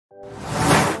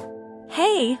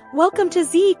Hey, welcome to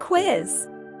Zeey Quiz.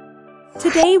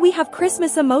 Today we have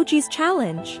Christmas Emojis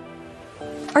Challenge.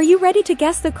 Are you ready to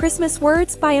guess the Christmas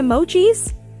words by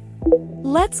emojis?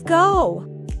 Let's go!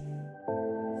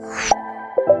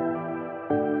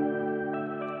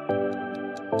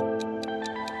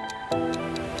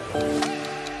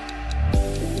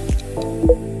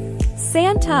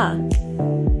 Santa.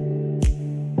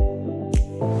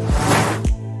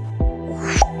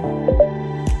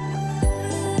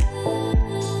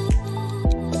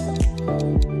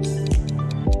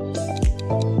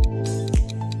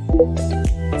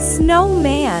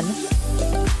 Snowman.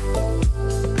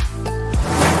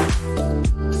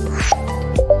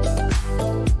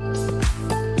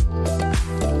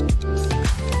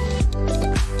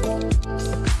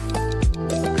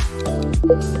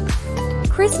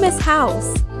 Christmas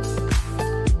house.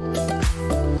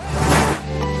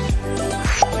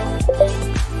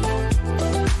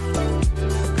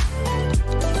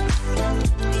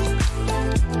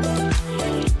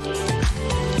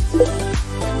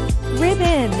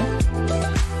 Ribbon.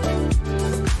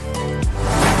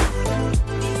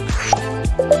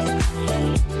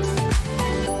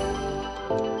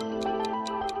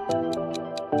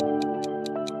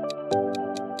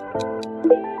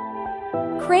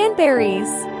 Cranberries.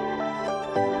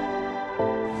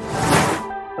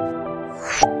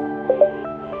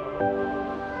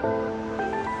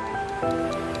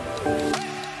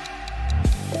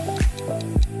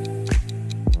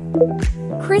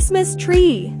 Christmas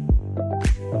tree.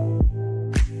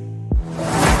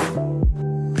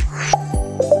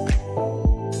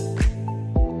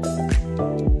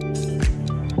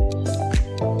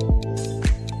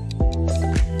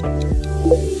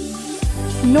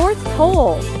 North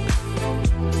Pole.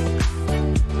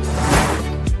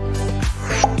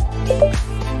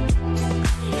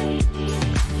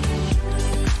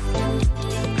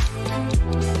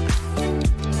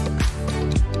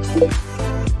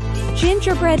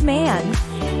 Gingerbread man.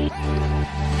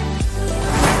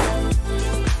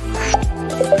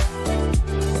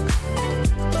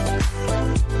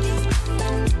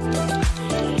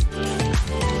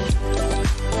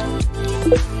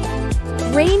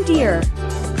 Reindeer.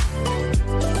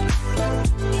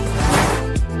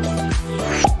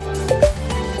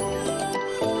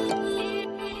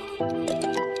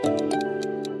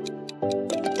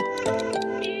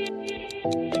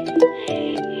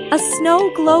 A snow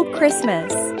globe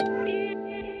Christmas.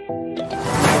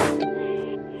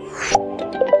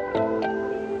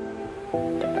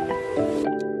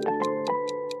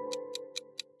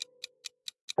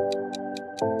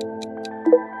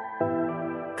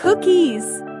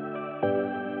 Cookies.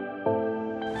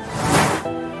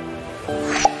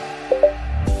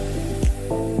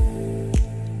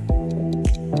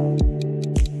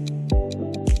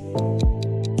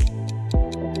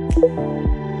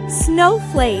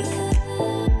 Snowflake.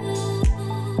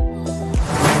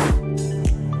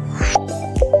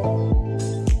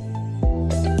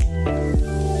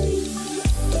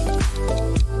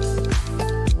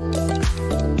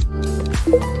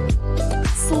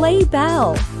 Sleigh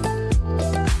bell.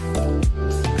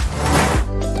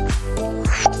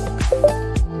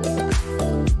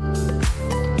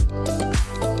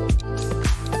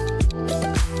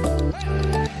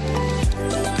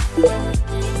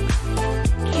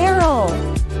 Carol.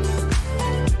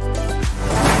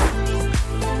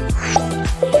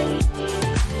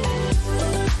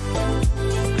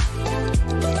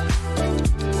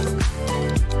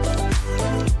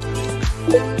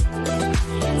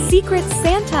 Secret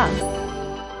Santa.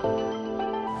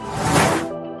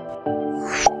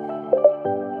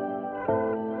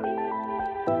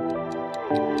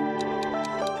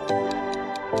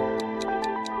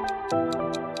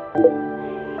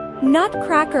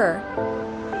 Nutcracker.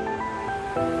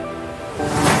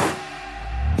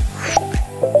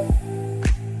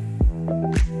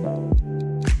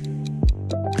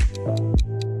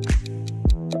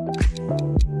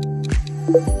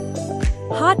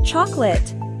 Hot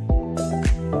chocolate.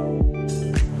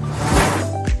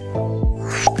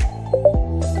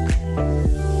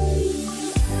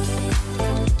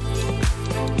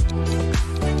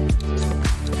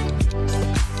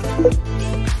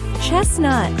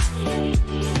 Chestnut.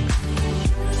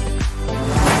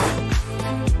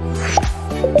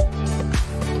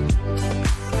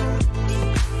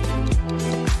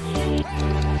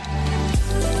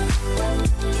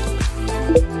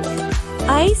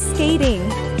 Ice skating.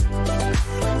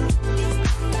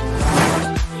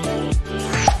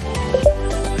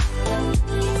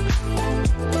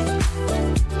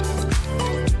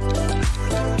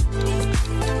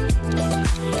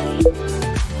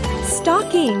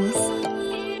 Stockings.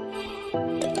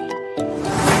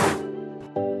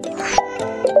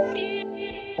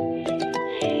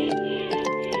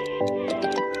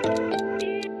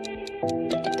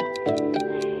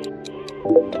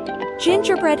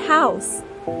 gingerbread house.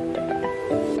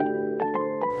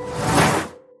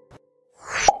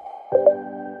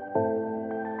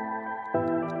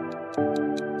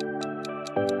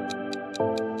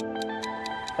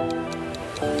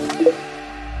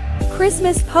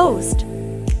 Christmas post.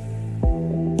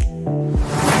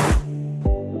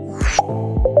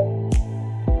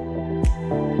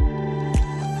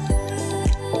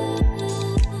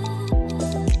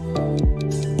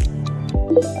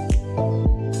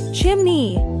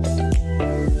 Chimney.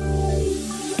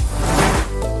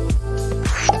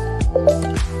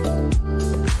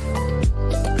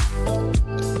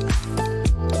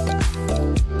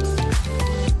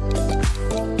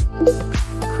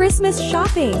 Christmas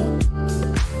shopping.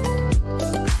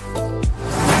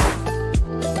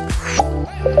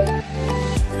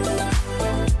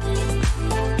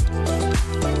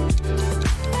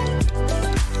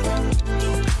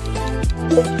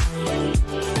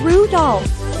 Rudolph.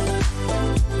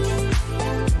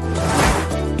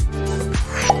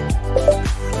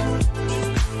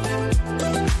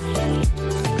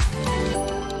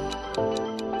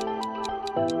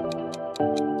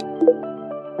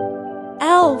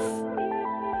 Elf.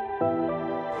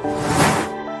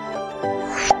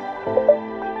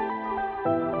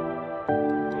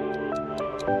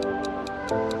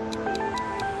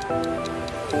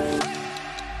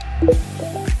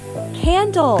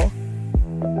 Candle.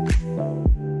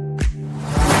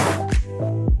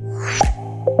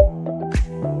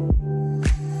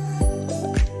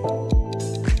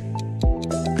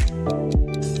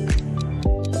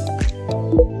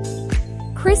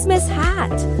 Christmas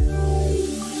hat.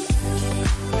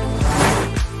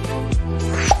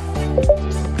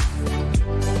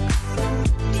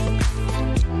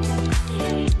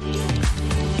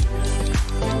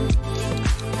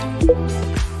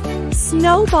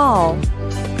 Snowball.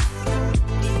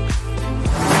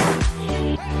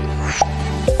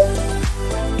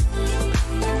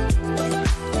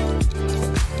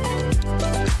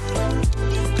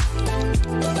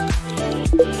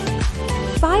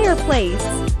 Fireplace.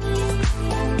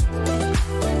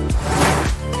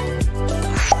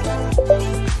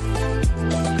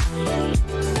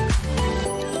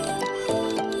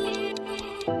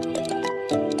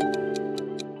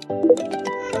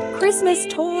 Christmas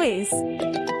toys.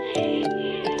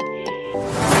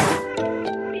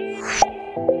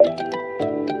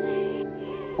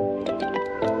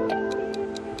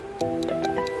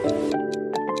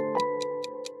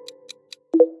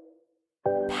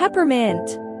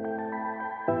 Peppermint.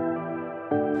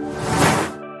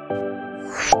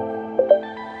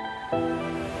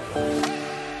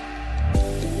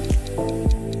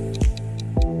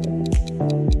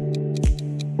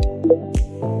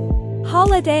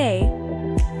 Holiday.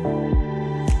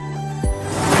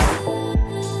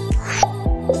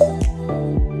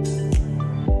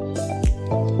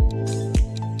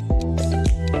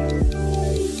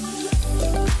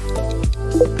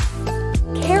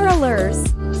 Carolers.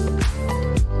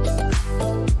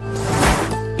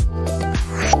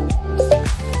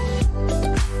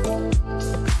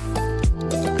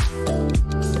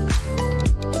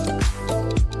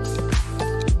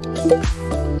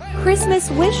 Christmas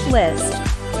wish list.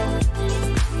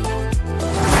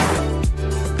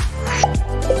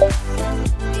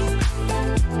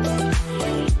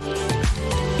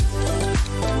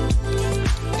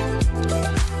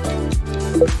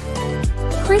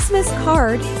 Christmas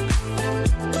card.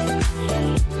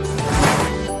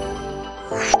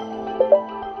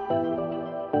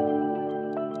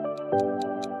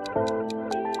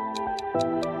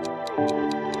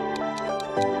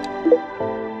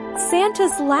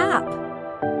 Santa's lap.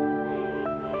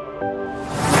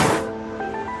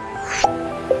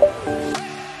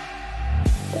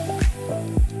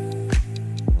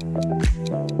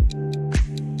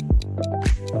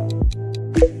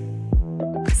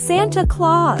 Santa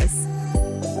Claus.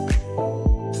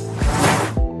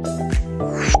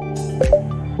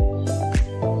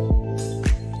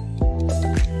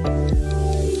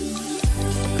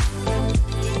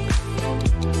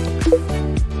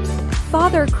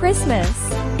 Father Christmas.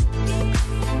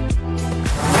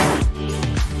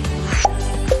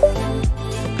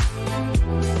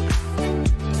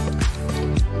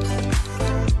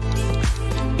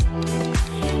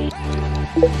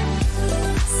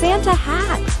 Santa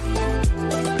hat.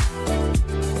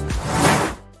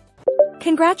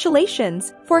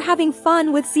 Congratulations for having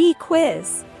fun with Zeey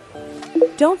Quiz.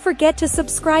 Don't forget to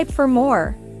subscribe for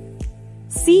more.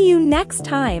 See you next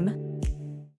time.